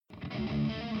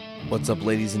What's up,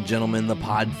 ladies and gentlemen? The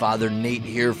Podfather Nate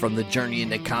here from the Journey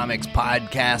into Comics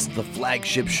podcast, the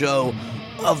flagship show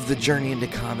of the Journey into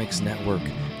Comics Network.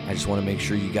 I just want to make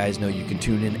sure you guys know you can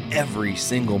tune in every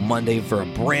single Monday for a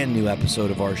brand new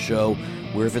episode of our show,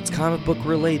 where if it's comic book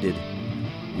related,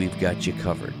 we've got you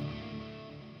covered.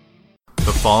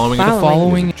 The following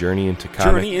is a Journey into Comics.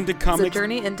 Journey into Comics. It's a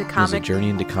Journey into Comics. It's a Journey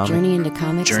into Comics. Journey into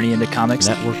Comics. Journey into Comics.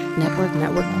 Network.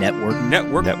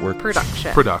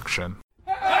 Production.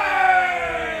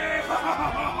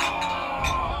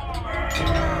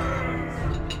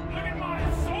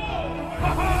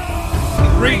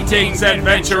 Greetings,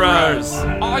 adventurers!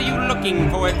 Are you looking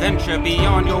for adventure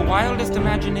beyond your wildest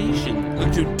imagination?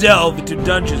 To delve into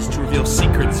dungeons to reveal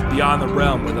secrets beyond the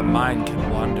realm where the mind can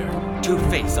wander. To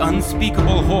face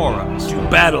unspeakable horrors? To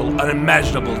battle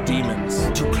unimaginable demons.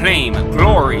 To claim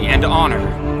glory and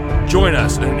honor? Join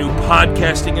us in a new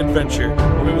podcasting adventure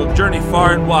where we will journey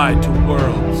far and wide to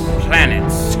worlds,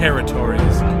 planets,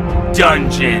 territories,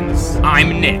 dungeons.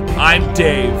 I'm Nick. I'm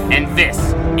Dave. And this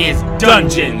is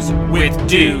Dungeons with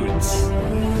Dudes.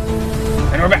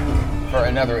 And we're back for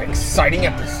another exciting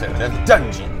episode of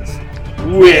Dungeons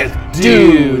with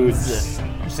Dudes.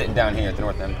 I'm sitting down here at the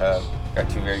North End Pub. Got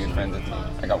two very good friends with me.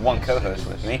 I got one co-host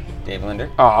with me, Dave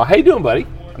Linder. Aw, how you doing, buddy?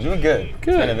 I'm doing good.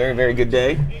 Good. It's been a very, very good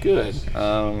day. Good.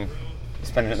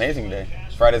 It's been an amazing day.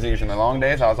 Fridays are usually my long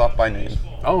days. I was off by noon.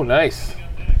 Oh, nice.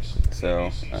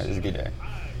 So, it was a good day.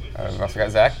 We've also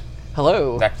got Zach.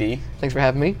 Hello. Zach D. Thanks for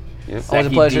having me. Yes. Always a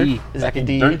Zachy pleasure. D. Zachy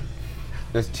D.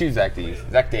 There's two Zach D's.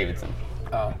 Zach Davidson.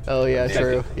 Oh yeah, Zach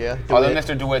true. D. Yeah. Although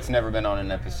Mr. DeWitt's never been on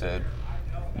an episode.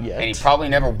 Yet. And he probably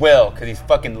never will, because he's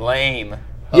fucking lame.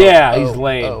 Yeah, he's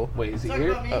lame. Oh. Wait, is he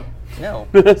here? No.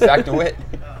 Zach DeWitt.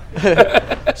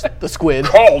 The squid.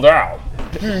 Called out.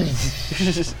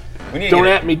 We need Don't to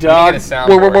get at me, We need dog. to get a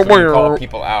soundboard so we can call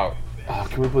people out. Oh,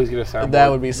 can we please get a soundboard?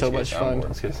 That would be so Let's much get a fun. soundboard.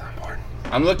 Let's get a soundboard.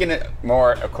 I'm looking at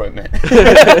more equipment,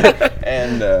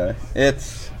 and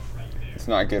it's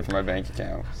not good for my bank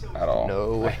account at all.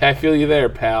 No. I feel you there,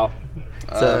 pal.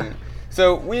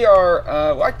 So we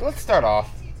are. Let's start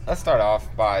off. Let's start off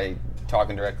by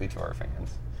talking directly to our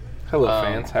fans. Hello,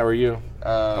 fans. How are you?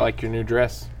 I Um, like your new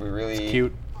dress. We really It's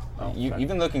cute. Oh, You've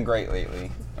been looking great lately.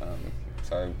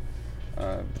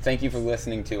 Thank you for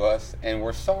listening to us, and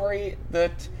we're sorry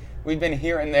that we've been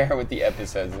here and there with the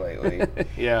episodes lately.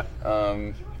 Yeah.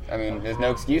 I mean, there's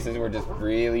no excuses. We're just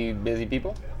really busy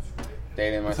people.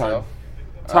 Dave and myself.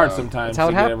 It's hard sometimes That's how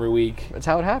to it get hap- every week. That's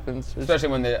how it happens. Especially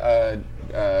when the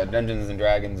Dungeons and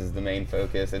Dragons is the main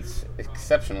focus. It's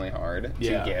exceptionally hard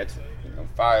Yeah. to get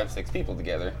 5-6 people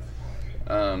together.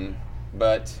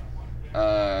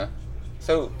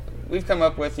 So we've come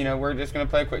up with we're just gonna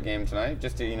play a quick game tonight,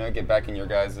 just to get back in your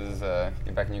guys'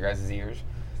 ears.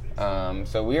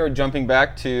 So we are jumping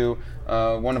back to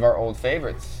one of our old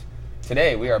favorites.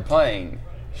 Today we are playing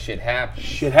Shit Happens.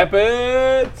 Shit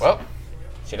happens. Well,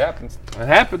 shit happens. It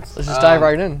happens. Let's just dive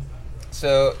right in.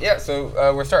 So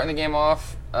we're starting the game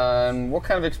off. We'll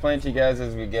kind of explain to you guys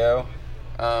as we go.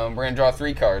 We're gonna draw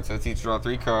 3 cards. So let's each draw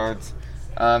 3 cards,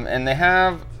 and they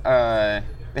have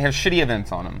shitty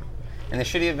events on them. And the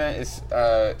shitty event is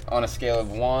on a scale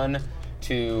of 1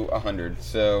 to 100.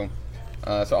 So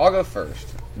I'll go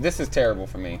first. This is terrible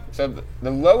for me. So the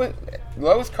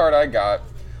lowest card I got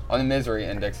on the misery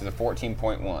index is a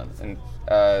 14.1, and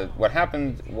what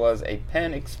happened was a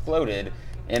pen exploded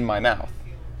in my mouth.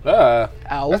 Ow.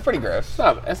 That's pretty gross.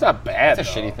 That's not bad. That's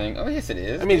a though. shitty thing. Oh, yes, it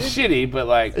is. I mean, it's shitty, but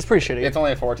like It's pretty shitty. It's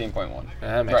only a 14.1.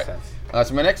 that makes sense.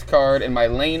 So my next card in my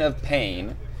lane of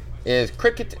pain is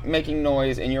cricket making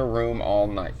noise in your room all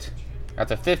night.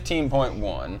 That's a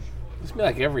 15.1. It's me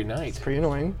like every night. Pretty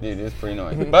annoying. Dude, it is pretty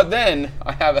annoying. But then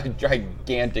I have a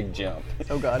gigantic jump.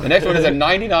 Oh god. The next one is a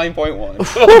 99.1.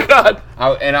 Oh God.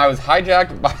 And I was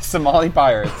hijacked by Somali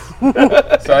pirates.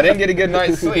 So I didn't get a good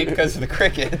night's sleep because of the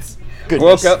crickets.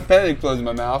 Goodness. Woke up, pen explodes in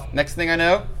my mouth. Next thing I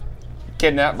know,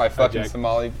 kidnapped by fucking Hijacked.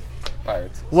 Somali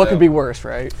pirates. What So- could be worse,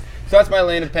 right? So that's my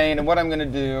lane of pain, and what I'm gonna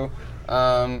do.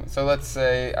 So let's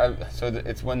say,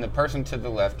 it's when the person to the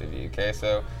left of you. Okay,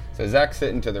 so Zach's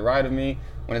sitting to the right of me.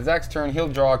 When it's Zach's turn, he'll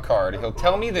draw a card. He'll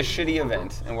tell me the shitty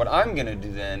event, and what I'm gonna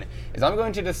do then is I'm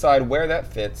going to decide where that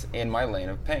fits in my lane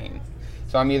of pain.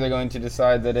 So I'm either going to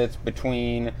decide that it's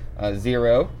between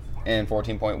 0 and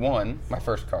 14.1, my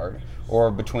first card, or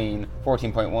between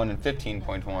 14.1 and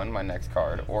 15.1, my next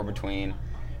card, or between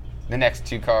the next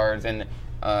 2 cards. And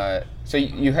so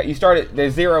you start at,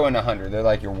 there's 0 and 100. They're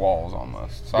like your walls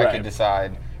almost. So I Right. could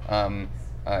decide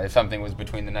if something was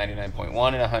between the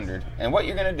 99.1 and 100. And what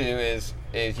you're going to do is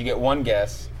you get one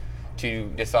guess to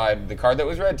decide the card that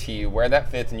was read to you, where that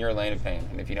fits in your lane of pain.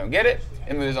 And if you don't get it,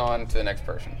 it moves on to the next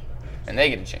person. and they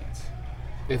get a chance.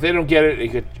 If they don't get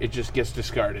it, it just gets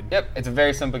discarded. Yep, it's a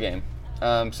very simple game.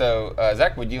 So,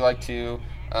 Zach, would you like to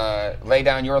lay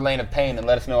down your lane of pain and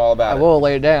let us know all about I it? will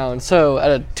lay it down. So at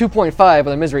a 2.5 on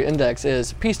the misery index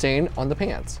is pee stain on the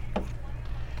pants.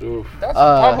 Oof. That's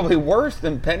probably worse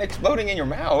than pen exploding in your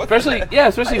mouth. Especially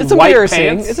It's white embarrassing.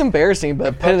 pants. It's embarrassing,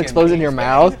 but pen fucking explodes in your pee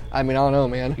mouth. stain. I mean, I don't know,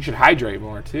 man. You should hydrate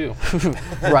more too.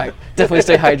 Right. Definitely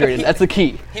stay hydrated. That's the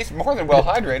key. He's more than well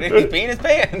hydrated. He's peeing his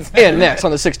pants. And next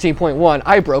on the 16.1,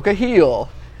 I broke a heel.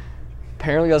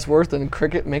 Apparently that's worse than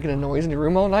cricket making a noise in your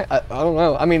room all night. I don't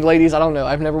know. I mean, ladies, I don't know.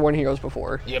 I've never worn heels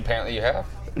before. Yeah, apparently you have.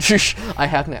 I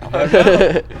have now.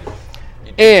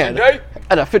 And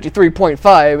at a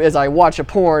 53.5 is I watch a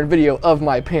porn video of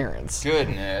my parents.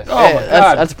 Goodness. Oh my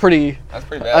God. That's pretty. That's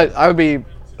pretty bad. I would be.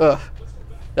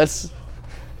 That's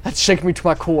shaking me to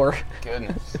my core.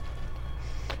 Goodness.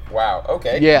 Wow.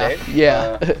 Okay. Yeah. Dave,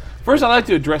 Yeah. First, I'd like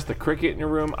to address the cricket in your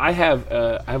room. I have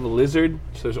a lizard,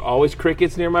 so there's always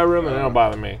crickets near my room, and they don't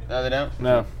bother me. no, they don't.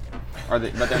 No, Are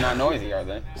they? But they're not noisy, are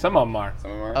they? some of them are.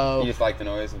 Some of them are. Oh. You just like the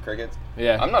noise of crickets.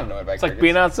 Yeah, I'm not annoyed by It's crickets. like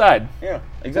being outside. Yeah.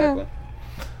 Exactly.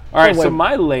 All right, wait. so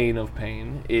my lane of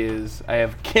pain is I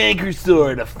have canker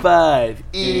sore at a 5.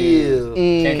 Ew.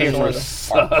 Canker Canker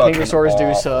sores are fucking sores do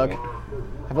awful. suck.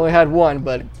 I've only had one,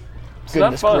 but not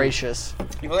goodness fun. gracious.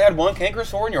 You've only had one canker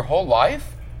sore in your whole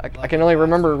life? I can only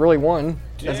remember really one.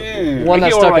 Dude. One I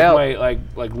that get stuck like out. my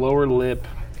like lower lip.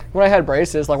 When I had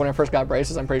braces, like when I first got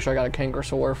braces, I'm pretty sure I got a canker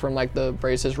sore from like the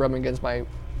braces rubbing against my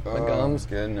gums.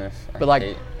 Goodness. But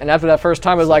like, and after that first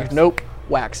time, I was like, nope,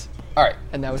 wax. All right.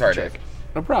 And that was Sorry, the trick. Dave.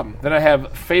 No problem. Then I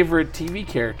have favorite TV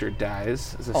character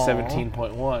dies. It's a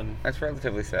 17.1. That's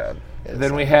relatively sad.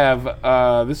 Then we have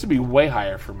this would be way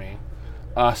higher for me.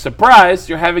 Surprise!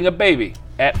 You're having a baby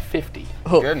at 50.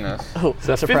 Goodness. Oh,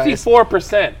 So surprise.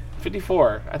 54%.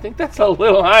 54. I think that's a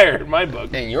little higher in my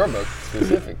book. In your book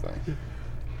specifically.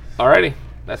 Alrighty,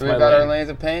 that's So my we've got our lane. lanes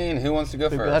of pain. Who wants to go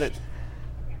We first? got it.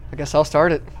 I guess I'll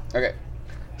start it. Okay.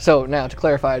 So now to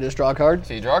clarify, I just draw a card.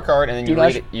 So you draw a card and then you Do not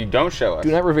read it. You don't show us.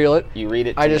 Do not reveal it. You read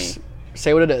it to I just me.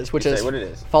 say what it is, which You is say what it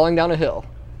is. falling down a hill.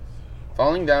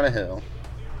 Falling down a hill.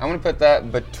 I'm going to put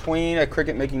that between a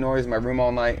cricket making noise in my room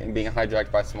all night and being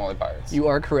hijacked by Somali pirates. You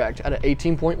are correct at an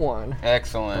 18.1.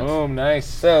 Excellent. Oh, nice.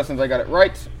 So, since I got it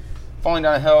right, falling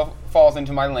down a hill falls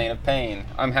into my lane of pain.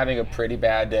 I'm having a pretty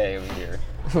bad day over here.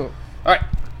 All right.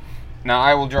 Now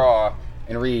I will draw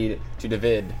and read to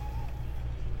David.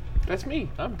 That's me.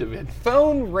 I'm David.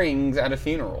 Phone rings at a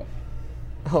funeral.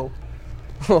 Oh.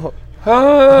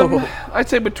 I'd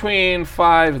say between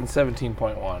 5 and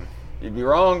 17.1. You'd be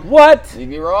wrong. What? You'd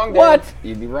be wrong, Dave. What?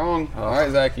 You'd be wrong. All right,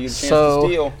 Zach, you get a chance So- to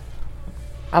steal.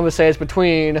 I'm gonna say it's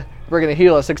between breaking a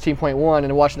heel at 16.1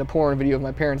 and watching a porn video of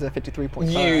my parents at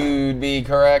 53.5. You'd be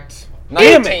correct.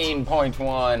 Damn it.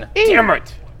 19.1. Damn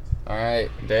it. All right,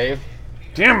 Dave.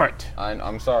 Damn it.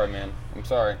 I'm sorry, man. I'm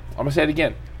sorry. I'm going to say it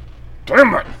again.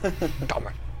 Damn it.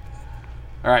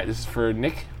 All right, this is for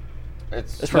Nick.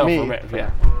 It's for me.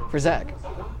 Yeah. For Zach.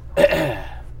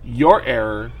 Your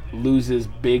error loses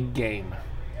big game.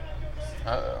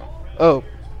 Uh-oh. Oh,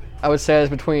 I would say it's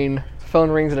between phone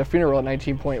rings at a funeral at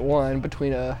 19.1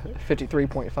 between a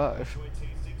 53.5.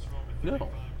 No.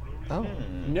 Oh.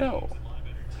 No.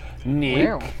 Nick.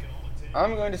 Wow.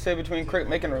 I'm going to say between cricket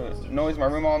making a noise in my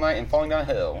room all night and falling down a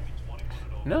hill.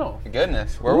 No.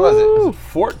 Goodness, where was it?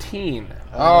 14.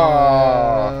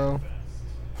 Oh.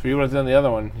 If you would have done the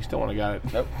other one, you still wouldn't have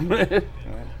got Nope. it.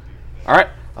 All right.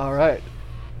 All right.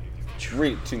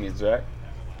 Read it to me, Zach.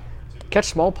 Catch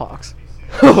smallpox.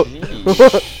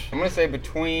 Jeez. I'm going to say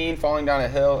between falling down a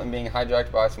hill and being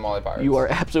hijacked by Somali pirates. You are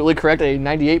absolutely correct. A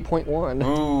 98.1.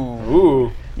 Ooh.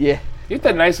 Ooh. Yeah, You get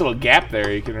that nice little gap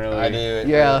there. You can really. I do.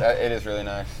 Yeah. It is really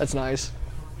nice. that's nice.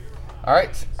 All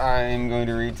right, I'm going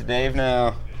to read to Dave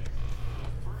now.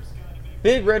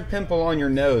 Big red pimple on your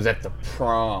nose at the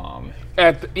prom.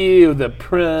 At the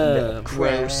prom.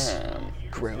 Gross. Prom.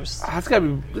 Gross.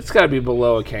 It's gotta be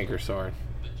below a canker sore.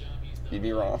 You'd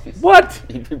be wrong. What?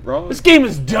 You'd be wrong. This game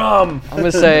is dumb. I'm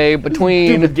gonna say between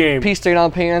Stupid game. pee stain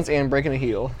on pants and breaking a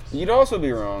heel. You'd also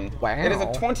be wrong. Wow. It is a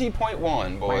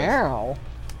 20.1, boys. Wow.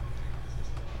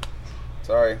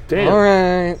 Sorry. Damn. All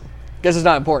right. Guess it's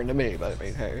not important to me, but I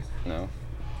mean, hey, No.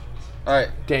 All right,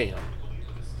 Damn.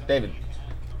 David,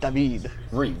 David,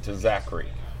 read to Zachary.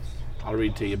 I'll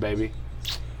read to you, baby.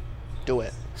 do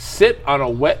it. Sit on a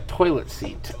wet toilet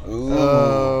seat. Ooh.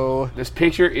 Oh. This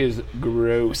picture is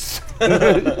gross.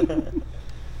 I'm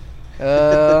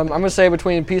gonna say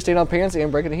between pee stain on pants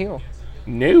and breaking a heel.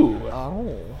 No.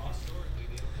 Oh.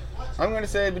 I'm going to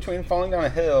say between falling down a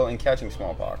hill and catching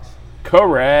smallpox.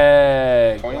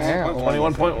 Correct.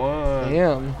 21.1. 21.1.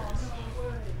 Damn.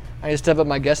 I need to step up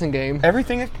my guessing game.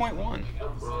 Everything is 0.1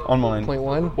 on mine.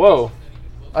 0.1. Whoa.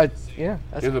 Yeah.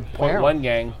 That's You're the wow. 0.1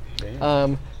 gang.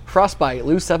 Frostbite.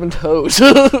 Lose 7 toes. I'm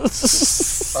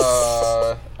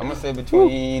gonna say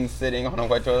between sitting on a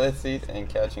wet toilet seat and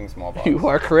catching smallpox. You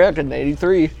are correct. An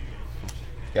 83.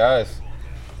 Guys,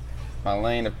 my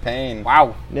lane of pain.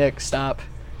 Wow. Nick, stop.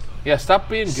 Yeah, stop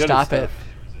being good Stop at it. stuff.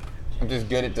 I'm just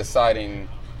good at deciding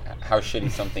how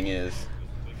shitty something is.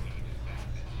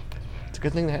 It's a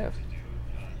good thing to have.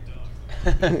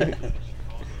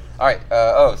 All right.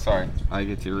 Sorry. I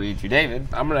get to read to David.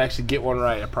 I'm going to actually get one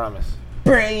right, I promise.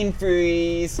 Brain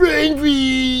freeze. Brain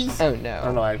freeze. Oh I don't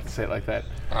no. know why I have to say it like that.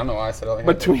 I don't know why I said it like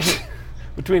that.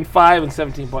 Between 5 and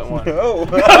 17.1. Oh.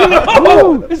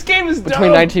 Oh, this game is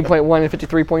Between dumb. 19.1 and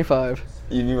 53.5.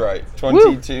 You'd be right.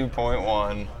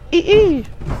 22.1.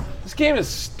 This game is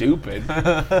stupid.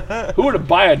 Who would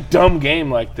buy a dumb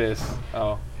game like this?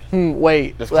 Oh,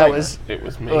 Wait. That Disclaimer. was. it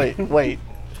was me. Wait.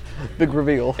 Big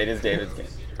reveal. It is David's game.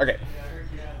 Okay.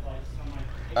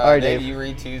 All right, Dave, Dave. you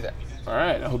read to Zach. All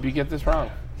right, I hope you get this wrong.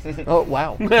 Oh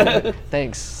wow.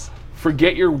 Thanks.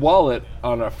 Forget your wallet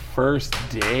on a first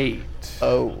date.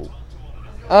 Oh.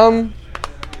 I'm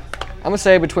gonna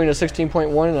say between a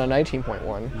 16.1 and a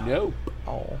 19.1. Nope.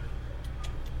 Oh.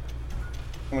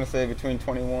 I'm gonna say between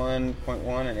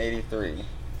 21.1 and 83.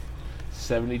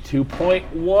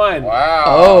 72.1. Wow.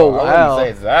 Oh, I wow. wouldn't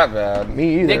say it's that bad.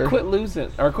 Me either. Nick, quit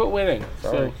losing or quit winning.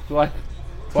 Sorry. So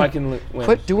I can win.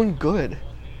 Quit doing good.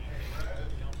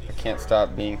 I can't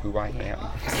stop being who I am.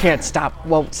 Can't stop.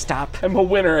 Won't stop. I'm a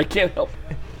winner. I can't help.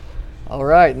 All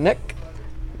right, Nick.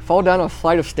 Fall down a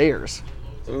flight of stairs.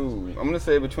 Ooh, I'm gonna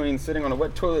say between sitting on a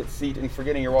wet toilet seat and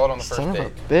forgetting your wallet on the first Son of a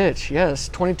date. bitch. Yes,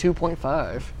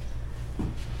 22.5.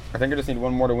 I think I just need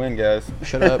one more to win, guys.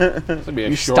 Shut up. This would be a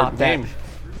You short stop game. that.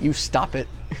 You stop it.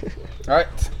 All right,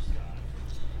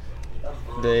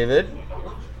 David.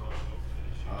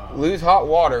 Lose hot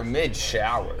water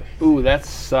mid-shower. Ooh, that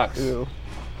sucks. Ooh.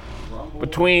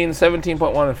 Between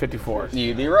 17.1 and 54.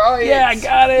 You'd be right. Yeah, I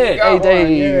got it. You got one.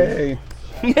 Dave.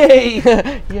 Yay.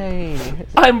 Yay! Yay.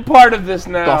 I'm part of this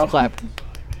now. Golf clap.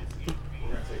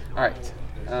 All right.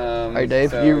 All right,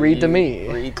 Dave, you read to me.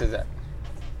 Read to Zach.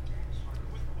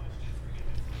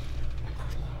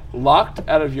 Locked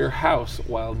out of your house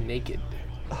while naked.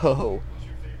 Oh.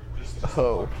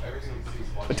 Oh.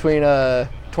 Between a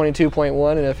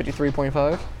 22.1 and a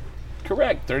 53.5.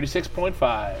 Correct.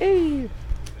 36.5. Hey.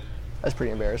 That's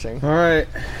pretty embarrassing. All right.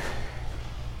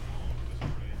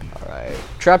 All right.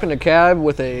 Trapped in a cab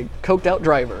with a coked out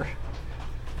driver.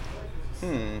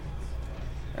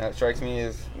 That strikes me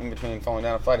as in between falling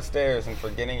down a flight of stairs and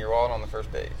forgetting your wallet on the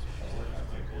first date.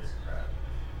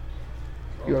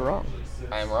 You are wrong.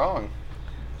 I am wrong.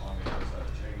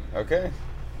 Okay.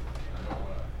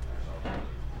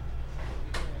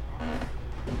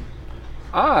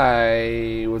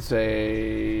 I would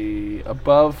say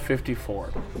above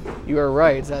 54. You are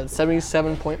right. It's at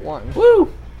 77.1.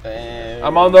 Woo! And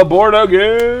I'm on the board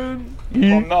again.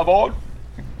 on the board.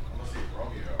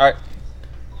 All right.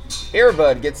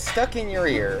 Earbud gets stuck in your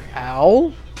ear.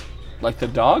 Ow. Like the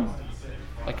dog?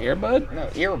 Like Airbud? No,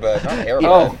 earbud, not airbud.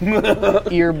 Oh,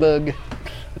 Earbug.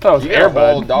 I thought it was You got a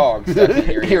whole Airbud. dog stuck in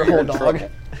your ear. Your whole You're in dog. trouble.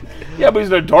 Yeah, but he's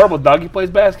an adorable dog. He plays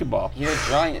basketball. He's a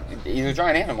giant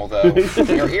animal, though.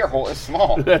 Your ear hole is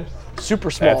small.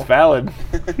 Super small. That's valid.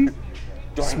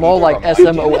 Small like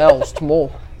SMOL.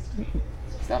 Small.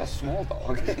 He's not a small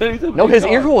dog. He's a No, big his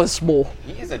dog. ear hole is small.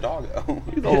 He is a doggo.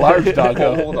 He's a large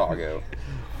doggo. Whole doggo.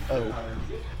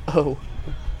 Oh.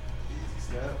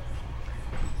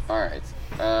 All right.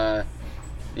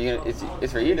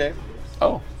 It's for you, Dave.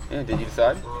 Oh. Yeah, did you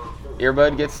decide?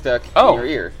 Earbud gets stuck Oh. in your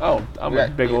ear. Oh, I'm You a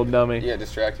got- big you- old dummy. You got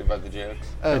distracted by the jokes.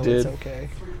 Oh, did. it's okay.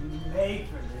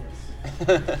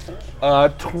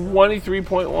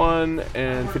 23.1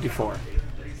 and 54.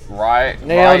 Right.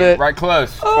 Nailed it. Right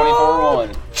close.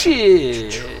 24-1.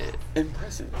 Cheers.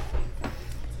 Impressive.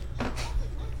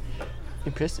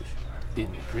 Impressive.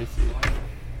 Impressive.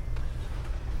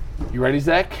 You ready,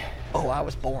 Zach? Oh, I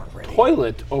was born ready.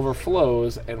 Toilet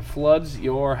overflows and floods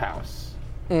your house.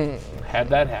 Had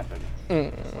that happen.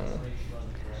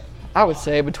 I would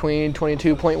say between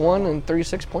 22.1 and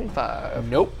 36.5.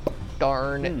 Nope.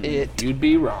 Darn it. You'd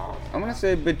be wrong. I'm going to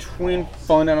say between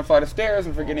falling down a flight of stairs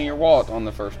and forgetting your wallet on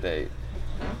the first date.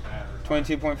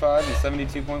 22.5 and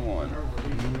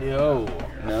 72.1. No.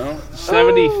 No?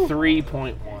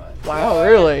 73.1. Wow,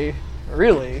 really?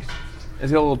 Really?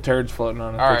 It's got little turds floating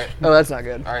on it. All right. Oh, that's not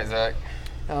good. All right, Zach.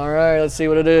 All right, let's see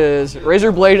what it is.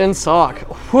 Razor blade and sock.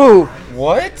 Whew.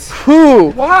 What? Whew.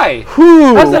 Why?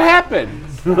 Whew. How does that happen?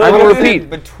 I will repeat.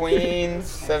 Between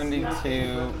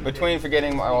 72, between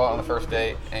forgetting my wallet on the first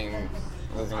date and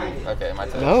losing. Okay, my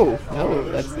turn.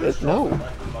 No, that's no.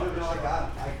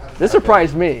 This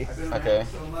surprised me. Okay,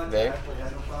 Dave.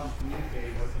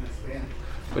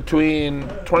 Between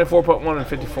 24.1 and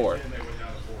 54.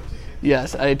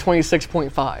 Yes, a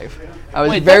 26.5. I was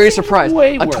Wait, very that's surprised.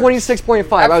 way A worse.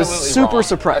 26.5. I was Absolutely super wrong.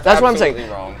 surprised. That's That's what I'm saying.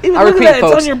 absolutely wrong. Even I look at repeat, that, it's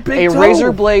folks, on your big a toe.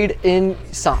 razor blade in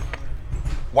sock.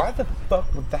 Why the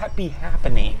fuck would that be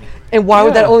happening? And why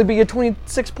would that Yeah. only be a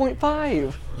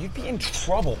 26.5? You'd be in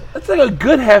trouble. That's like a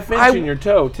good half inch I- in your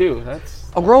toe, too. That's.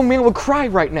 A grown man would cry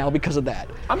right now because of that.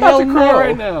 I'm about to Hell cry no.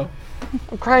 right now.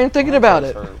 I'm crying thinking about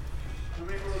it.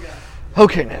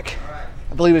 Okay, Nick.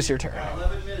 I believe it's your turn.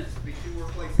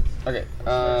 Okay,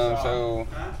 so.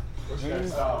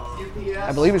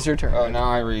 I believe it's your turn. Oh, now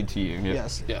I read to you. Yep.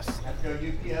 Yes. Yes.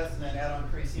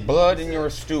 Blood in your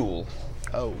stool.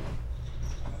 Oh.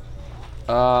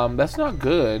 That's not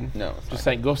good. No, it's Just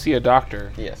saying, go see a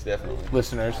doctor, Yes, definitely.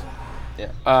 listeners. Yeah.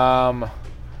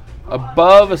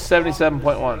 Above a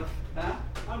 77.1.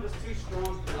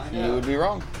 You would be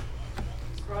wrong.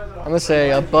 I'm going to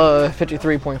say above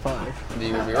 53.5.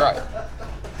 You would be right.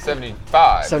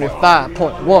 75.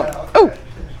 75.1. Oh!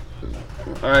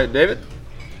 All right, David.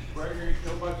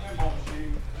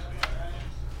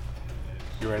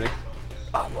 You ready?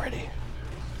 I'm ready.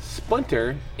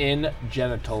 Splinter in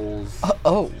genitals.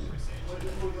 Oh.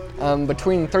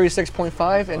 Between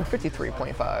 36.5 and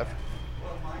 53.5.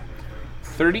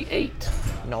 38.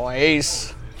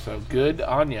 Nice. So good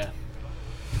on ya.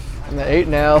 I'm at 8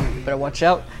 now. Better watch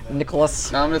out,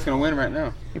 Nicholas. Now I'm just going to win right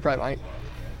now. You probably might.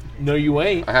 No, you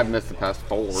ain't. I have missed the past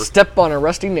 4. Step on a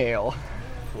rusty nail.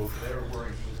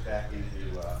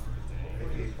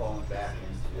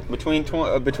 Between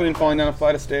falling down a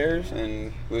flight of stairs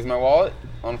and losing my wallet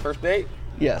on the first date,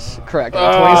 Yes, correct.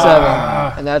 27.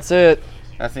 And that's it.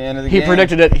 that's the end of the He game.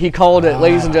 predicted it. He called it,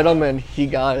 ladies and gentlemen. He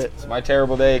got it. My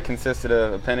terrible day consisted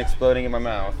of a pen exploding in my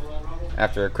mouth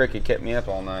after a cricket kept me up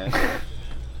all night.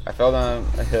 I fell down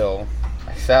a hill.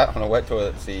 I sat on a wet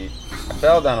toilet seat. I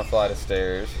fell down a flight of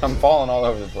stairs. I'm falling all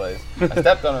over the place. I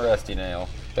stepped on a rusty nail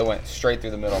that went straight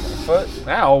through the middle of my foot.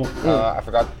 Ow. I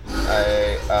forgot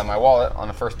my wallet on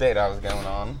the first date I was going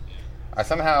on. I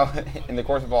somehow, in the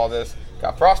course of all this,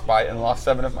 got frostbite and lost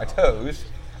 7 of my toes.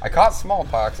 I caught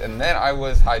smallpox, and then I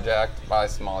was hijacked by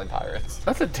Somali pirates.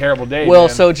 That's a terrible day. Well,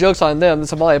 man. so joke's on them. The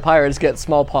Somali pirates get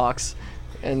smallpox,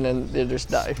 and then they just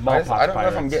die. Smallpox I don't know if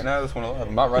I'm pirates. getting out of this one alive.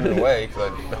 I'm not running away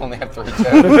because I only have 3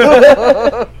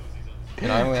 toes.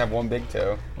 And I only have 1 big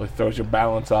toe. It throws your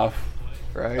balance off.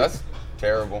 Right? That's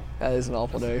terrible. That is an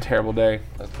awful day. Terrible day.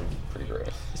 That's pretty gross.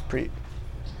 It's pretty.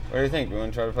 What do you think? We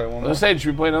want to try to play one more? Let's say,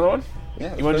 should we play another one?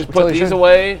 Yeah. You want to just Totally put these should.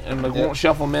 away and we Yeah. won't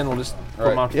shuffle them in. We'll just put them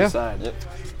Right. off to Yeah. the side. Yep.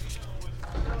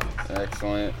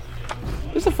 Excellent.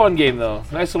 It's a fun game though.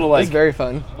 Nice little like It's very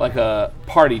fun. like a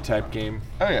party type game.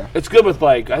 Oh yeah. It's good with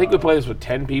like I think we played this with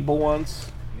 10 people once,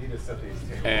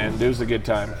 and it was a good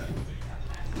time.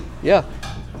 Yeah.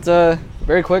 It's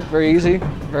very quick, very easy,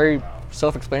 very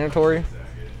self-explanatory.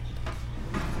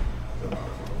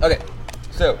 Okay.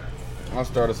 So, I'll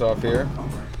start us off here.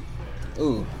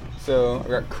 Ooh. So, we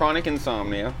got chronic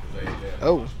insomnia,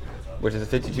 Oh. which is a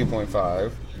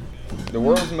 52.5. The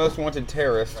world's most wanted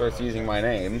terrorist starts using my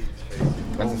name.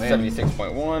 That's a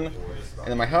 76.1. And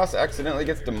then my house accidentally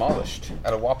gets demolished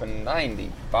at a whopping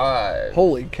 95.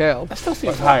 Holy cow. That still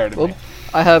seems higher to me. Well,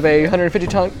 I have a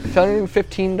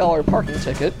 $115 parking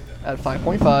ticket at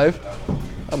 5.5.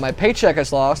 My paycheck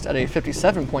is lost at a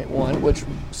 57.1, which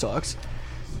sucks.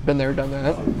 Been there, done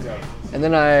that. And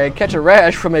then I catch a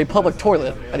rash from a public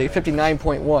toilet at a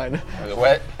 59.1. Is it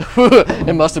wet?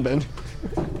 It must have been.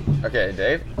 Okay,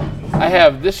 Dave. I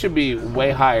have this should be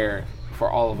way higher for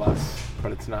all of us,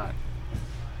 but it's not.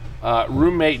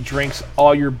 Roommate drinks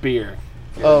all your beer.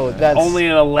 Oh, that's Only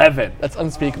an 11. that's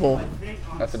unspeakable.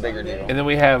 That's a bigger deal. And then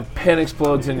we have pen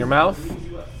explodes in your mouth.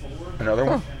 Another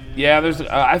one? Yeah, there's.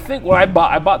 I think I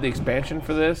bought the expansion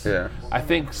for this. Yeah. I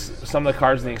think some of the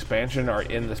cards in the expansion are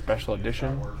in the special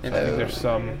edition. So I think there's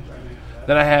some.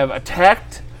 Then I have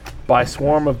attacked by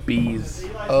swarm of bees.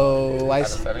 Oh, I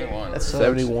That's see. 71. That's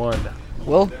 71.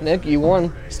 Well, Nick, you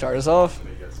won. Start us off.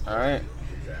 All right.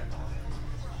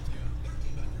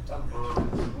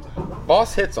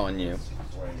 Boss hits on you.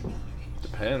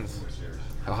 Depends.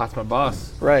 How hot's my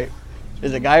boss? Right.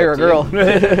 Is it a guy or a to you. girl?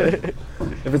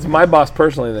 If it's my boss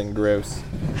personally, then gross.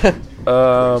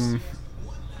 I'm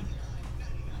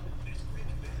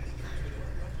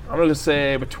gonna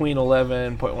say between 11.1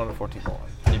 and 14.1.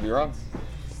 You'd be wrong.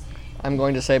 I'm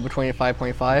going to say between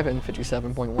 5.5 and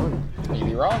 57.1. You'd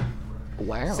be wrong.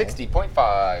 Wow.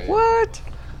 60.5. What?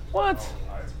 What?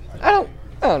 I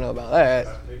don't know about that.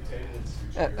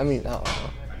 I mean, I don't know.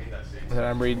 That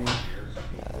I'm reading.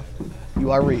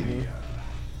 You are reading.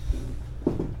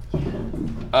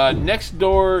 Next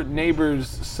door neighbor's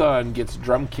son gets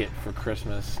drum kit for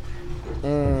Christmas.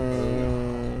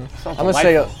 I'm Sounds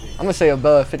gonna say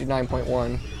above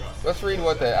 59.1. Let's read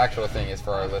what the actual thing is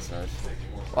for our listeners.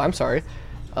 Oh, I'm sorry.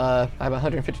 I have a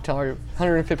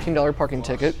 $115 parking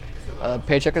ticket.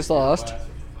 Paycheck is lost,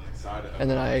 and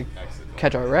then I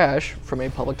catch a rash from a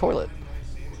public toilet.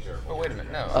 Oh, wait a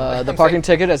minute. No. The parking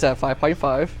ticket is at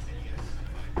 5.5.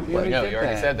 No, you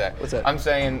already said that. What's that? I'm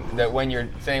saying that when you're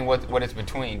saying what it's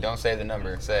between, don't say the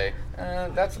number. Say,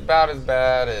 that's about as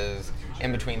bad as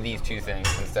in between these two things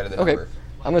instead of the Okay, number.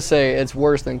 I'm gonna say it's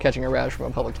worse than catching a rash from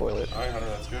a public toilet.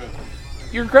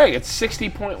 You're great. It's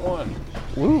 60.1.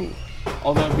 Woo.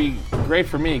 Although it'd be great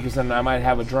for me because then I might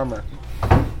have a drummer.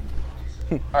 All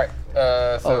right.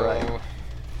 All right.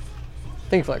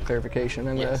 Thank you for that clarification.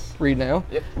 I'm Yes. gonna read now.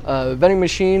 Yep. Vending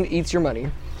machine eats your money.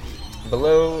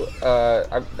 Below,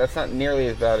 that's not nearly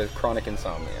as bad as chronic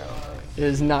insomnia. It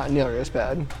is not nearly as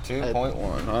bad.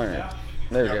 2.1. All right.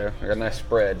 There we go. I got a nice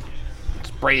spread.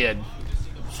 Spread.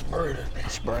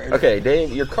 Spread. Okay,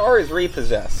 Dave, your car is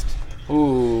repossessed.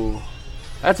 Ooh.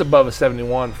 That's above a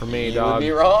 71 for me, You dog. would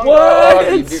be wrong. What?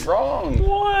 Dog. You'd be wrong.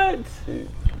 What? You'd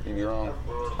be wrong.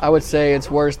 I would say it's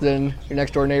worse than your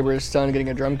next door neighbor's son getting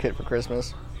a drum kit for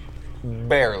Christmas.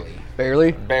 Barely.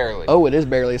 Barely? Barely. Oh, it is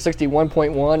barely.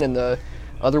 61.1, and the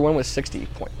other one was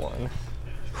 60.1.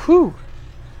 Whew.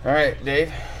 All right,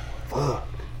 Dave. Don't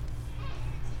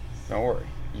worry.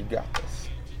 You got this.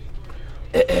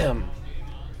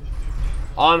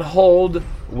 On hold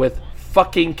with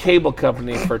fucking cable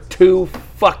company for 2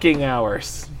 fucking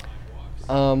hours.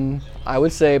 I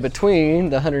would say between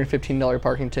the $115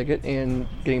 parking ticket and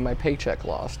getting my paycheck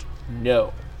lost.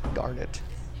 No. Darn it.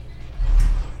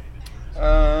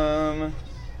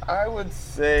 I would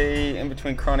say in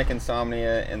between chronic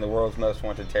insomnia and the world's most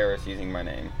wanted terrorist using my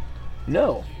name.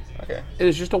 No. Okay. It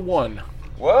is just a 1.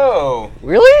 Whoa.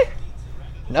 Really?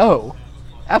 No.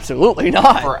 Absolutely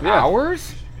not. For Yeah.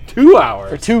 hours? 2 For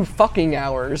hours. 2 fucking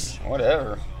hours.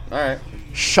 Whatever. All right.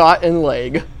 Shot in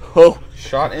leg. Oh.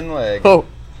 Shot in leg. Oh.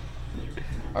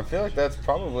 I feel like that's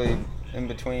probably in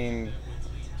between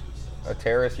a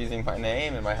terrorist using my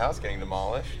name and my house getting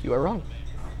demolished. You are wrong.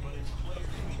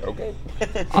 Okay.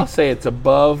 I'll say it's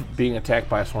above being attacked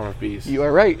by a swarm of bees. You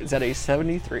are right. It's at a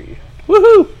 73.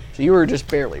 Woohoo! So you were just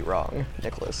barely wrong,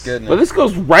 Nicholas. Goodness. But this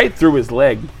goes right through his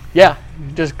leg. Yeah.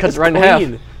 Just cuts It's it right in half.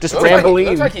 clean. Just looks like, trampoline.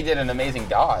 looks like he did an amazing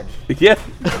dodge. Yeah.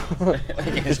 Like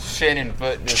his shin and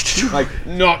foot just like,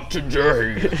 not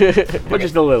today. But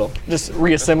just a little. just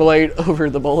reassimilate over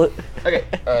the bullet. Okay,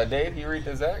 Dave, you read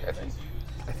to Zach, I think.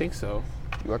 I think so.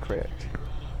 You are correct.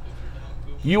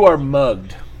 You are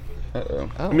mugged. Uh-oh.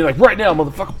 I mean, like, right now,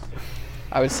 motherfucker.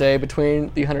 I would say between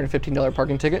the $115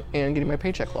 parking ticket and getting my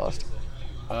paycheck lost.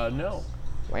 No.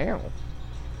 Wow.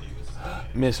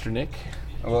 Mr. Nick,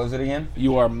 What was it again?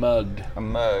 you are mugged.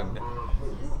 I'm mugged.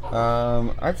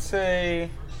 I'd say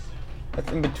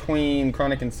that's in between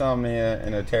chronic insomnia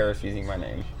and a terrorist using my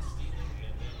name.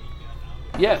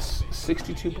 Yes,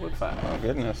 62.5. Oh,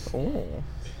 goodness. Oh.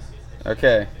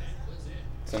 Okay.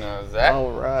 So now, Zach,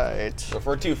 All right. go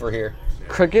for a twofer here.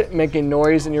 Cricket making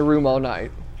noise in your room all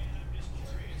night.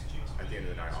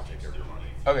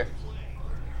 Okay.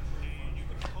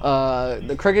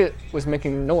 The cricket was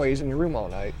making noise in your room all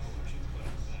night.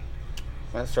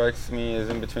 That strikes me as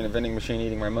in between a vending machine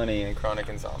eating my money and chronic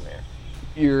insomnia.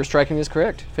 Your striking is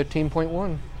correct.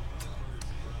 15.1.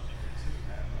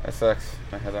 That sucks.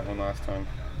 I had that one last time.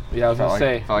 Yeah, I was going to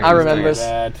say. felt like I he was doing remember.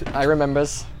 that. I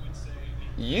remembers.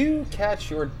 You catch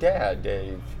your dad,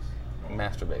 Dave,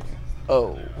 masturbating.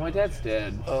 Oh. My dad's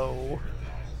dead, Oh.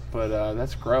 but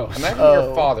that's gross. Imagine Oh.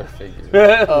 your father figure.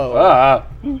 Oh. Ah.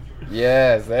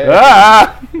 Yes, there,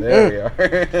 Ah. there we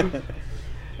are.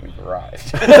 We've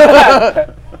arrived.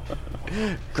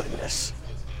 Goodness.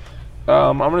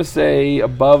 I'm going to say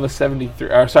above a 73.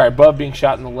 Or, sorry, above being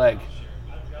shot in the leg.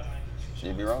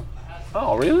 You'd be wrong.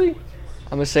 Oh, really?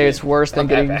 I'm gonna say it's worse than Not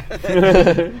getting. that I'm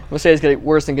bad. gonna say it's getting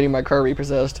worse than getting my car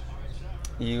repossessed.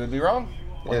 You would be wrong.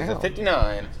 It's a Wow.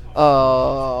 59.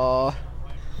 I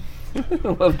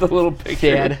love the little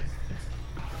picture. Dad.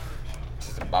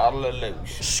 Just a bottle of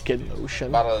lotion. Skin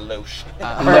lotion. Bottle of lotion.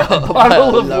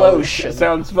 Bottle of Lotion. lotion.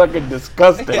 Sounds fucking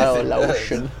disgusting. Oh,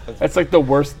 lotion. That's like the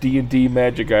worst D&D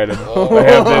magic item. I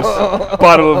have this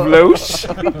bottle of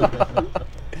lotion.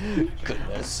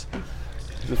 Goodness.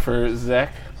 Is it for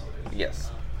Zach?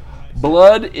 Yes.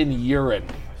 Blood in urine.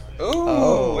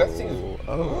 Ooh, that seems.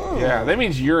 Yeah, that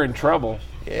means you're in trouble.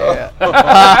 Yeah.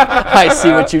 I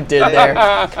see what you did there.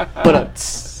 But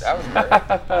That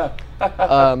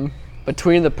was great.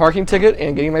 between the parking ticket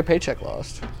and getting my paycheck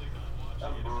lost.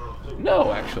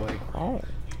 No, actually. Oh.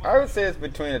 I would say it's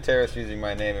between a terrorist using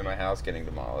my name and my house getting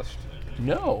demolished.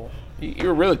 No. You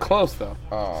were really close, though.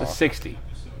 Aw. It's a 60.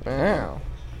 Wow.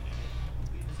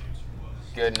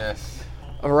 Goodness.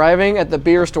 Arriving at the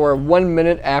beer store 1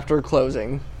 minute after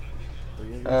closing.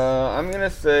 I'm gonna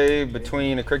say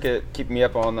between a cricket keeping me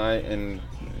up all night and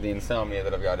the insomnia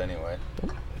that I've got anyway.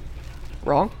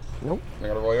 Wrong? Nope. I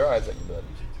gotta roll your eyes at you, bud.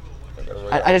 I gotta roll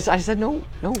your I eyes. said no.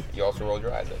 You also rolled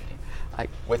your eyes at me. I-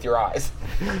 With your eyes.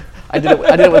 I did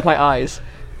it with my eyes.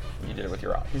 You did it with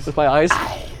your eyes. With my eyes.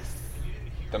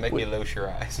 Don't make me lose your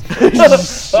eyes.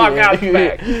 Fuck out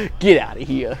back. Get out of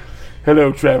here.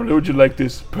 Hello, traveler. Would you like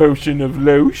this potion of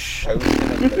Loesch?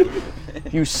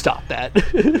 You stop that.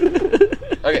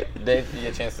 Okay, Dave, you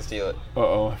get a chance to steal it.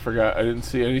 Uh-oh, I forgot. I didn't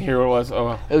hear what it was.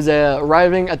 Oh, It was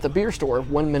arriving at the beer store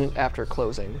 1 minute after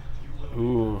closing.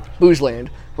 ooh. Booze Land,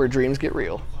 where dreams get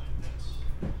real.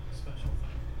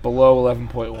 Below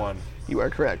 11.1. You are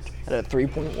correct. At a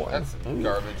 3.1. That's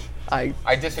garbage. I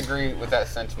I disagree with that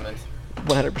sentiment.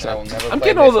 And I will 100%. never I'm play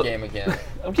getting all this the- game again.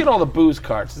 I'm getting all the booze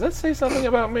cards. Does that say something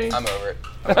about me? I'm over it.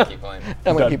 I'm gonna keep playing.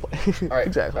 I'm gonna Done. keep All right.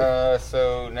 Exactly.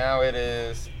 So now it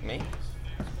is me.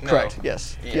 No. Correct.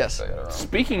 Yes. Yes. I got it wrong.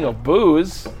 Speaking of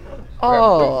booze,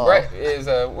 Oh. Brett is.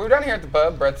 We're down here at the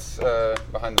pub. Brett's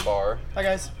behind the bar. Hi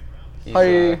guys. He's,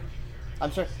 Hi.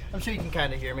 I'm sure you can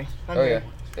kind of hear me. I'm Oh yeah. here.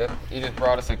 Yep. He just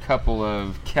brought us a couple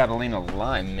of Catalina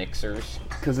lime mixers.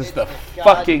 because it's the Goddamn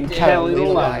fucking Cali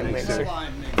Lime Lime mixer. mixer.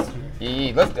 Lime mixer.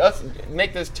 Yeah, let's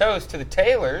make this toast to the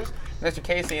Taylors. Mr.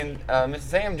 Casey and Mrs.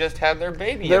 Sam just had their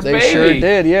baby. Their They baby. sure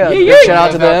did, yeah. Yeah, Big yeah. shout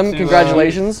out to Goes out them. to,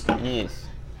 Congratulations Yes.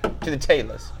 To the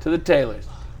Taylors. To the Taylors.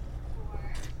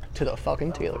 to the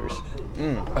fucking Taylors.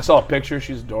 I saw a picture.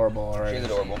 She's adorable already. She's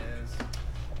adorable.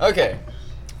 Okay.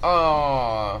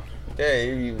 Aw,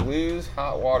 Dave, you lose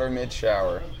hot water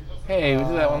mid-shower. Hey, we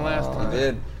did that one last time.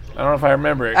 Did. I don't know if I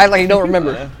remember it. Act like you don't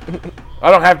remember. I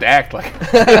don't have to act like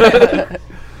it.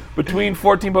 Between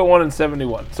 14.1 and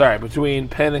 71. Sorry, between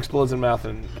pen explodes in mouth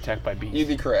and attacked by bees. You'd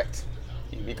be correct.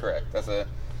 You'd be correct. That's a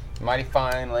mighty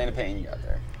fine lane of pain you got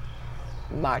there.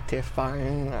 Mighty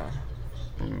fine.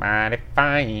 Mighty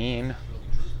fine.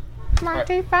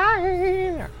 Mighty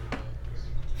fine.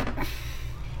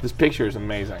 This picture is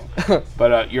amazing.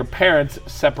 But your parents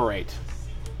separate.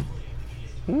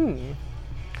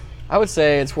 I would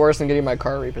say it's worse than getting my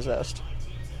car repossessed.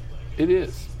 It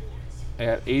is.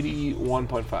 At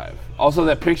 81.5. Also,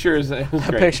 that picture is The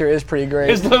great. picture is pretty great.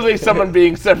 It's literally someone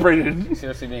being separated.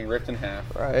 Seriously being ripped in half.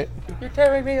 Right. You're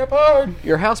tearing me apart.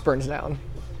 Your house burns down.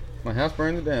 My house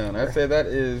burns down. I'd say that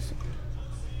is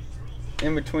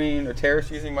in between a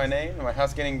terrorist using my name and my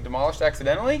house getting demolished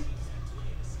accidentally.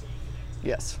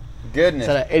 Yes. Goodness.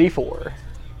 It's at 84.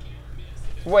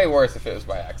 Way worse if it was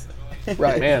by accident.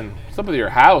 Right. Man, what's up with your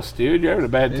house, dude? You're having a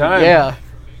bad time. Yeah.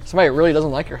 Somebody really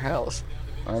doesn't like your house.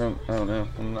 I don't know.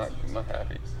 I'm not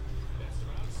happy.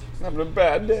 I'm having a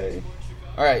bad day.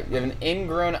 All right, you have an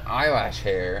ingrown eyelash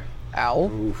hair. Ow.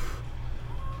 Oof.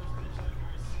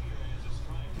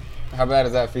 How bad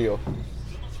does that feel?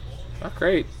 Not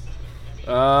great. If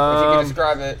you can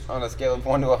describe it on a scale of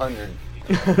 1 to 100.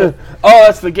 Oh,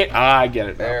 that's the game. I get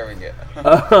it now. There we go.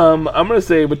 I'm gonna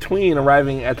say between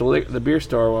arriving at the beer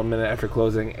store 1 minute after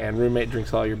closing and roommate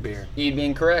drinks all your beer. You'd be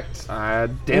incorrect.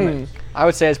 Damn it. I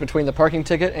would say it's between the parking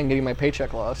ticket and getting my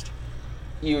paycheck lost.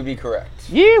 You would be correct.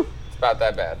 You. It's about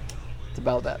that bad. It's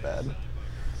about that bad.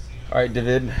 All right,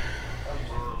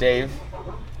 Dave.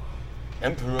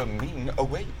 Emperor Ming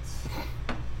awaits.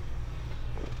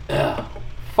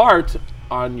 Fart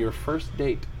on your first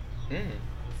date.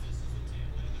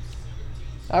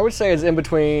 I would say it's in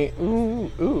between.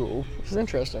 Ooh. This is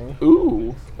interesting.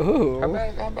 Ooh. Ooh.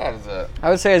 How bad is that? I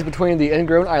would say it's between the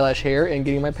ingrown eyelash hair and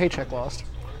getting my paycheck lost.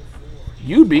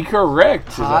 You'd be correct.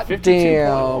 It's Hot at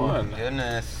 52.1.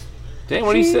 Goodness. Dang,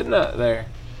 what are you sitting at there?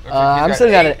 I'm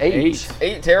sitting at an 8.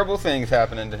 8 terrible things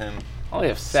happening to him. I only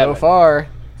have 7. So far.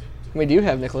 We do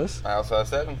have Nicholas. I also have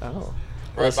 7. Oh.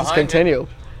 Right Let's just behind continue.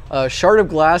 Shard of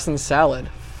glass and salad.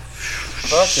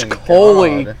 Fucking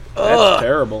Holy. God. That's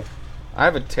terrible. I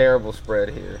have a terrible spread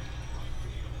here.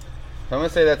 I'm going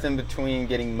to say that's in between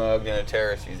getting mugged and a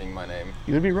terrorist using my name.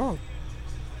 You would be wrong.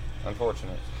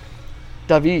 Unfortunate.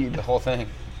 David. The whole thing.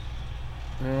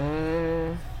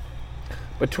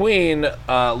 Between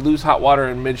lose hot water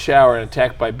in mid-shower and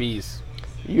attacked by bees.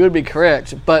 You would be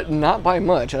correct, but not by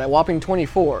much, at a whopping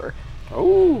 24.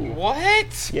 Oh.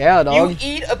 What? Yeah, dog. You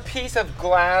eat a piece of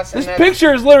glass This and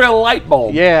picture is literally a light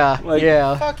bulb. Yeah, Like,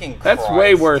 yeah. Fucking That's Christ.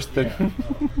 way worse than.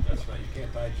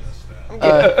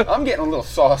 I'm getting a little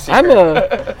saucy. I'm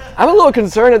a little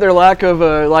concerned at their lack of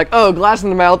glass in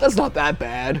the mouth. That's not that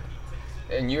bad.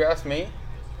 And you asked me?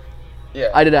 Yeah.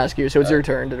 I did ask you, so it's your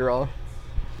turn to draw.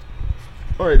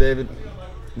 All right, David.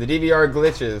 The DVR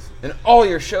glitches, and all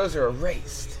your shows are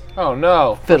erased. Oh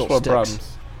no. First world Fiddlesticks. problems.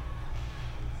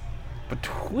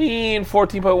 Between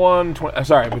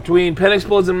 14.1, between Pen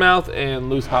Explodes in Mouth and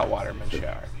Loose Hot Water Men's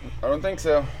Shower. I don't think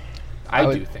so. I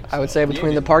do think so. I would say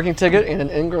between the parking ticket and an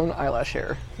ingrown eyelash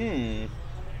hair. I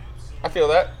feel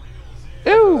that.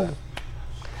 Ew.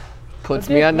 Puts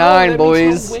me at No, 9, that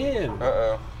boys. means you'll win.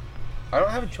 Uh-oh. I don't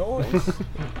have a choice.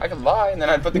 I could lie, and then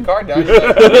I'd put the card down.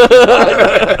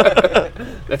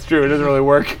 That's true. It doesn't really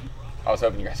work. I was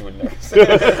hoping you guys wouldn't notice.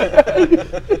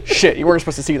 Shit, you weren't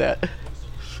supposed to see that.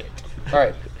 All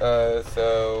right,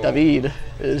 so... David,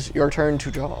 it is your turn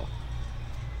to draw.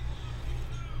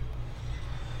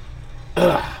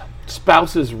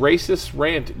 Spouse's racist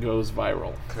rant goes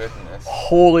viral. Goodness.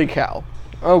 Holy cow.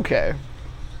 Okay.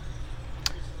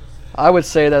 I would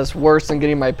say that's worse than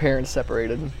getting my parents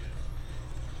separated. And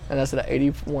that's at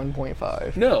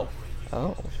 81.5. No.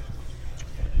 Oh.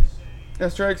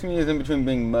 That strikes me as in between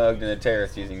being mugged and a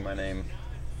terrorist using my name.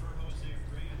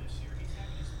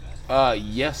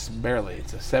 Yes, barely.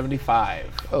 It's a 75.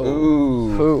 Oh.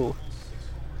 Ooh. Ooh.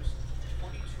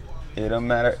 It don't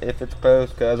matter if it's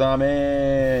post, cause I'm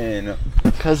in.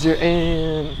 Because you're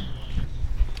in.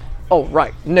 Oh,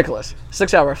 right. Nicholas.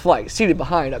 6-hour flight, seated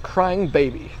behind a crying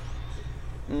baby.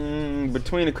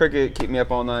 Between a cricket, keep me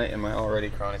up all night, and my already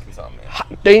chronic insomnia.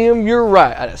 Damn, you're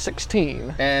right. At a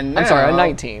 16. And I'm sorry, now- at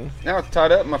 19. Now it's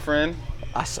tied up, my friend.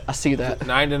 I see that.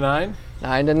 9 to 9.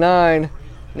 9 to 9.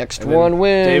 Next And then one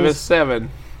wins. Davis 7.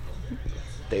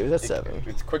 Davis at 7.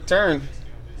 It's a quick turn.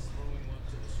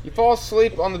 You fall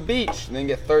asleep on the beach and then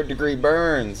get 3rd-degree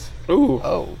burns. Ooh.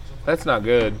 Oh. That's not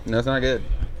good. No, it's not good.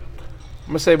 I'm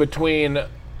going to say between a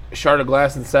shard of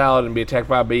glass and salad and be attacked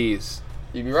by bees.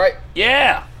 You'd be right.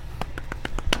 Yeah.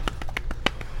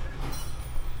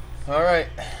 All right.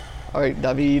 All right,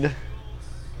 David.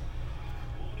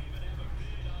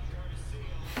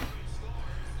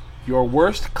 Your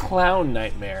worst clown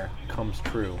nightmare comes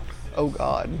true. Oh,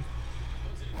 God.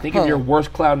 Think of your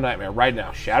worst clown nightmare right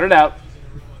now. Shout it out.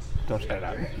 Don't shout it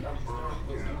out.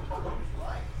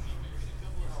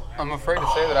 I'm afraid to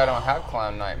say that I don't have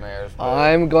clown nightmares. But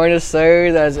I'm going to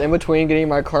say that it's in between getting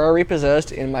my car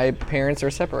repossessed and my parents are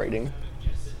separating.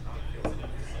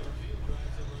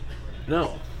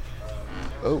 No.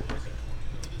 Oh.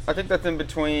 I think that's in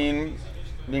between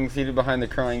being seated behind the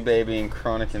crying baby and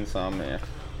chronic insomnia.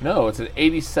 No, it's an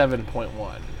 87.1.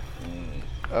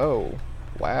 Oh.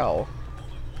 Wow.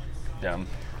 Dumb.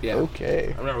 Yeah.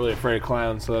 Okay. I'm not really afraid of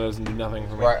clowns, so that doesn't do nothing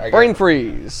for me. Right, I Brain get-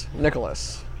 freeze.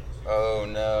 Nicholas. Oh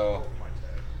no.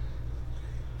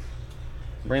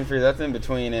 Brain freeze. That's in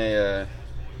between in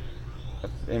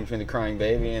between the crying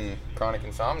baby and chronic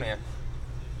insomnia.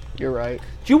 You're right.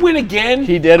 Did you win again?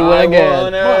 He did win I again.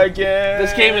 won again.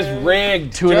 This game is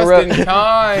rigged. 2 in a Just row. in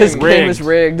time. This game is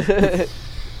rigged.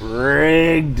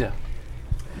 Rigged.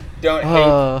 Don't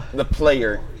Uh, hate the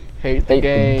player. Hate the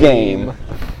game. game.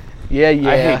 Yeah, yeah.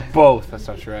 I hate both. That's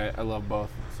not true. I love both.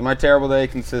 So my terrible day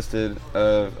consisted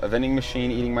of a vending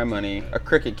machine eating my money, a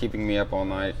cricket keeping me up all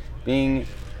night, being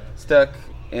stuck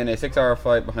in a 6-hour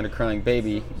flight behind a crying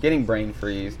baby, getting brain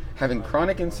freeze, having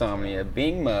chronic insomnia,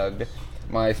 being mugged,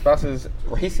 my spouse's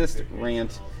racist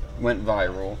rant went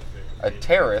viral, a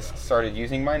terrorist started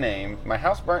using my name, my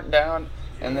house burnt down,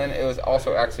 and then it was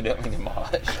also accidentally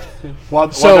demolished.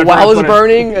 So while it's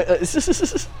burning,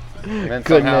 And then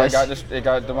somehow Goodness. it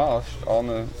got demolished, all in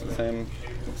the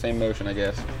same motion, I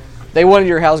guess. they wanted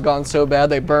your house gone so bad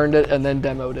they burned it and then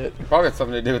demoed it. Probably had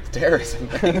something to do with the terrorism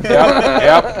thing.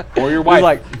 Yep. Or your He's wife.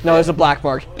 like, no, it's a black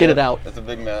mark. Get it out. That's a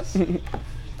big mess.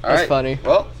 That's funny.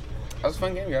 Well, that was a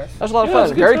fun game, guys. That was a lot of Yeah, it was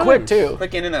fun. a good Very time. quick, too.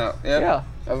 Quick in and out. Yep. Yeah.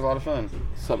 That was a lot of fun.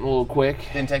 Something a little quick.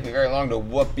 Didn't take me very long to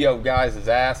whoop yo guys'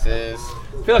 asses.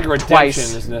 I feel like a redemption Twice.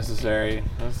 is necessary.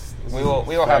 We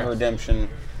will have a redemption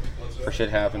for shit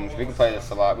happens. We can play this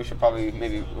a lot. We should probably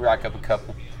maybe rack up a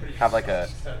couple. Have like a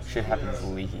shit happens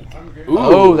league. Ooh.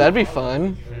 Oh, that'd be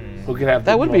fun. We could have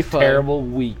That the would be most fun. terrible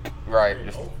week. Right.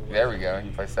 There we go.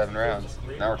 You play 7 rounds.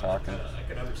 Now we're talking.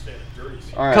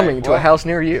 All right. Coming to a house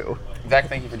near you. Zach,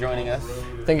 thank you for joining us.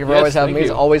 Thank you for Yes, always having thank me. It's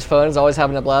you. always fun. It's always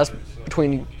having a blast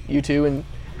between you two, and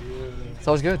it's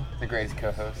always good. The greatest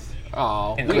co-host.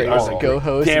 Oh, And we great are.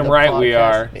 Co-host. Damn of the right we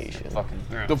podcast are. Nation. Fucking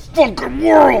The fucking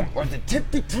world. or the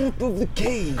tippy top of the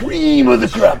cave. Cream of the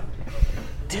crop.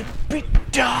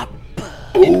 Tippy-top.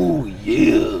 Oh,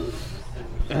 yeah.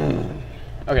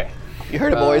 Okay. You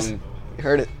heard it, boys. You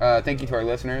heard it. Thank you to our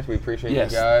listeners. We appreciate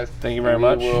Yes. you guys. Thank you very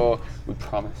much. We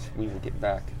promise we will get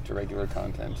back to regular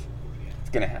content. It's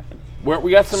going to happen.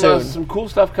 We got Soon. some cool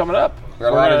stuff coming up. We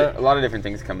got We're a lot of different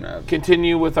things coming up.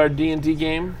 continue with our D&D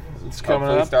game. It's coming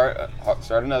Hopefully up.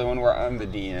 start another one where I'm the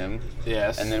DM.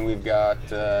 Yes. And then we've got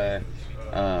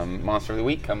Monster of the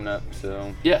Week coming up.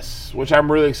 So Yes, which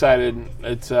I'm really excited.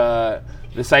 It's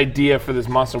this idea for this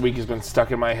Monster Week has been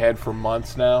stuck in my head for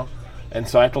months now, and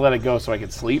so I have to let it go so I can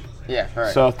sleep. yeah, all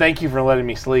right. So thank you for letting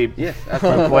me sleep. yes, that's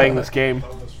by playing this game.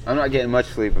 I'm not getting much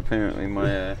sleep apparently.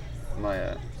 My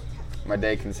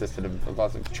day consisted of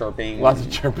lots of chirping, Lots of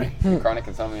chirping. and chronic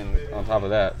insomnia on top of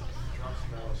that.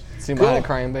 See behind a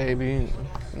crying baby.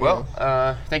 Well,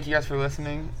 thank you guys for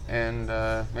listening, and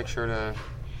make sure to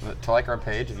like our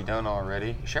page if you don't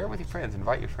already. Share it with your friends.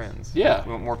 Invite your friends. Yeah.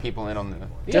 We want more people in on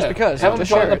the. Just because. Have them Just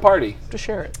join share the it. party. Just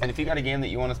share it. And if you got a game that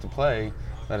you want us to play,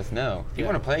 let us know. If you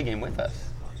want to play a game with us,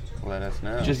 let us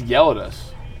know. Just yell at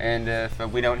us. And if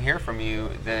we don't hear from you,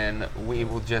 then we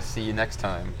will just see you next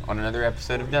time on another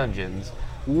episode of Dungeons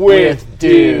With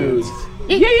dudes.